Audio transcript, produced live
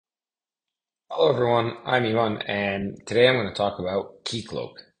Hello everyone, I'm Ivan, and today I'm going to talk about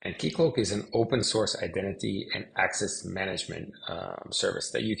Keycloak. And Keycloak is an open source identity and access management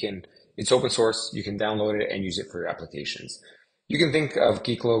service that it's open source, you can download it and use it for your applications. You can think of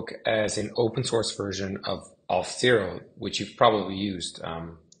Keycloak as an open source version of Auth0, which you've probably used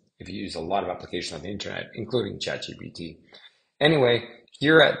if you use a lot of applications on the internet, including ChatGPT. Anyway,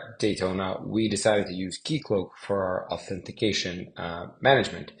 here at Daytona, we decided to use Keycloak for our authentication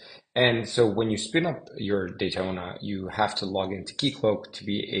management. And so when you spin up your Daytona, you have to log into Keycloak to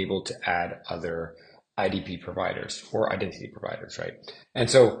be able to add other IDP providers or identity providers, right? And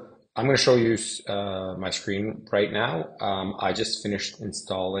so I'm going to show you my screen right now. I just finished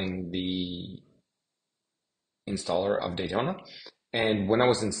installing the installer of Daytona. And when I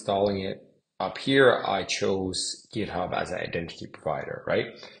was installing it up here, I chose GitHub as an identity provider, right?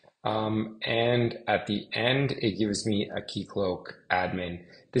 And at the end, it gives me a Keycloak admin.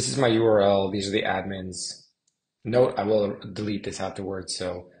 This is my URL. These are the admins. Note, I will delete this afterwards,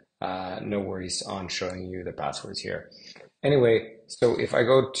 so no worries on showing you the passwords here. Anyway, so if I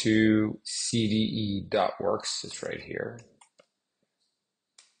go to cde.works, it's right here,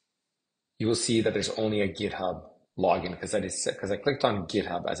 you will see that there's only a GitHub login because I clicked on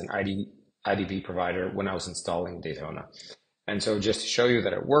GitHub as an IDP provider when I was installing Daytona. And so just to show you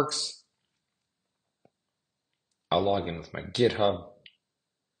that it works, I'll log in with my GitHub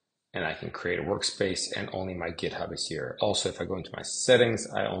and I can create a workspace and only my GitHub is here. Also, if I go into my settings,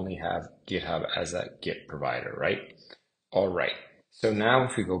 I only have GitHub as a Git provider, right? All right. So now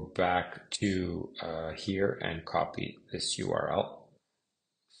if we go back to here and copy this URL,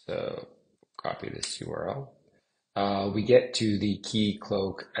 so copy this URL. We get to the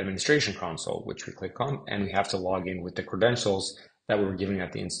Keycloak administration console, which we click on, and we have to log in with the credentials that we were given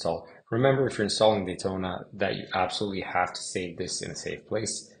at the install. Remember, if you're installing Daytona, that you absolutely have to save this in a safe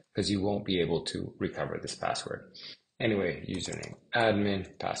place because you won't be able to recover this password. Anyway, username admin,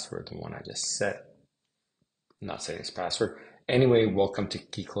 password, the one I just set. I'm not setting this password. Anyway, welcome to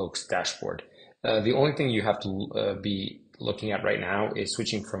Keycloak's dashboard. The only thing you have to be looking at right now is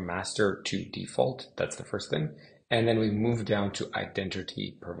switching from master to default. That's the first thing. And then we move down to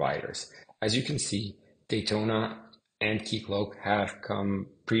identity providers. As you can see, Daytona and Keycloak have come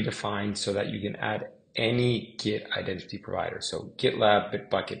predefined so that you can add any Git identity provider. So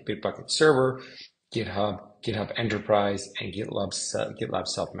GitLab, Bitbucket Server, GitHub, GitHub Enterprise, and GitLab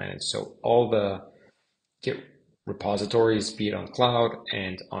Self-Managed. So all the Git repositories, be it on cloud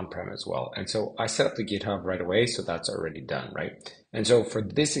and on-prem as well. And so I set up the GitHub right away, so that's already done, right? And so for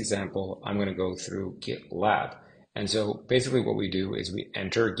this example, I'm going to go through GitLab. And so basically what we do is we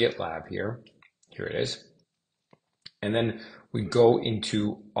enter GitLab here. Here it is. And then we go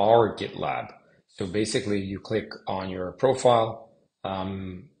into our GitLab. So basically you click on your profile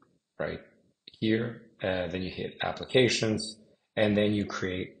right here, then you hit applications, and then you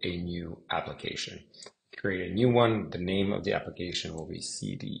create a new application. Create a new one. The name of the application will be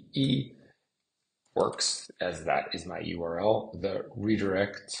CDE works, as that is my URL. The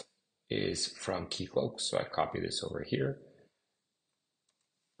redirect is from Keycloak, so I copy this over here,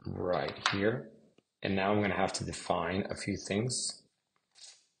 right here. And now I'm going to have to define a few things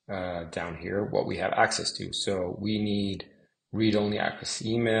down here, what we have access to. So we need read-only access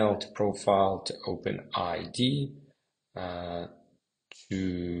email to profile to open ID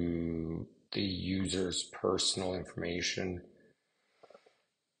to the user's personal information,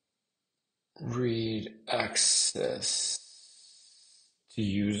 read access to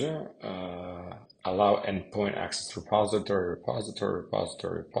user, allow endpoint access to repository,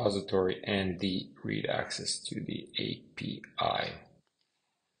 and the read access to the API.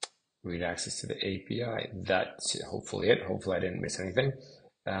 Read access to the API. That's hopefully it. Hopefully I didn't miss anything.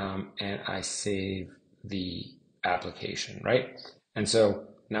 And I save the application, right? And so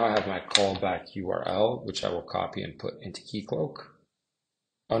now I have my callback URL, which I will copy and put into Keycloak.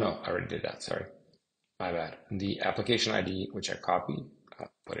 Oh no, I already did that, sorry. My bad. The application ID, which I copied, I'll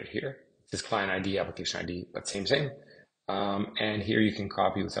put it here. It says client ID, application ID, but same. And here you can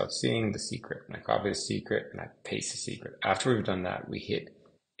copy without seeing the secret. And I copy the secret and I paste the secret. After we've done that, we hit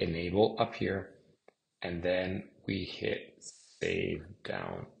enable up here, and then we hit save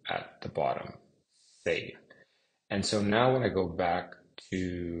down at the bottom. Save. And so now when I go back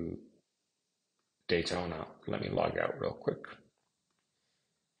to Daytona, let me log out real quick.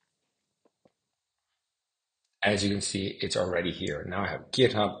 As you can see, it's already here. Now I have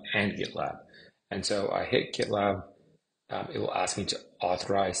GitHub and GitLab. And so I hit GitLab. It will ask me to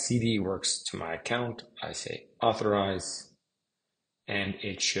authorize CDE works to my account. I say authorize, and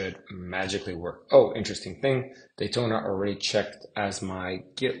it should magically work. Oh, interesting thing. Daytona already checked as my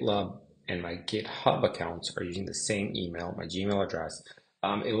GitLab and my GitHub accounts are using the same email, my Gmail address,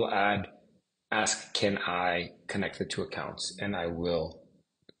 it will ask, can I connect the two accounts? And I will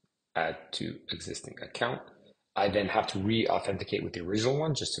add to existing account. I then have to re-authenticate with the original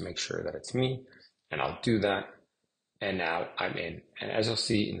one just to make sure that it's me. And I'll do that. And now I'm in. And as you'll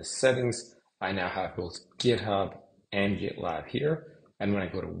see in the settings, I now have both GitHub and GitLab here. And when I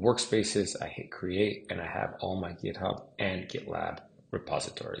go to workspaces, I hit create and I have all my GitHub and GitLab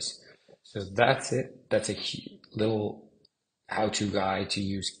repositories. So that's it. That's a little how-to guide to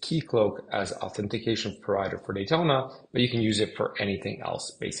use Keycloak as authentication provider for Daytona, but you can use it for anything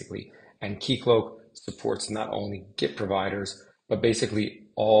else basically. And Keycloak supports not only Git providers, but basically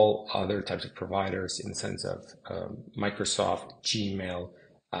all other types of providers in the sense of Microsoft, Gmail,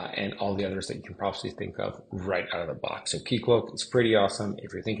 and all the others that you can probably think of right out of the box. So Keycloak is pretty awesome.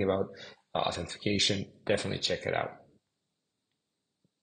 If you're thinking about authentication, definitely check it out.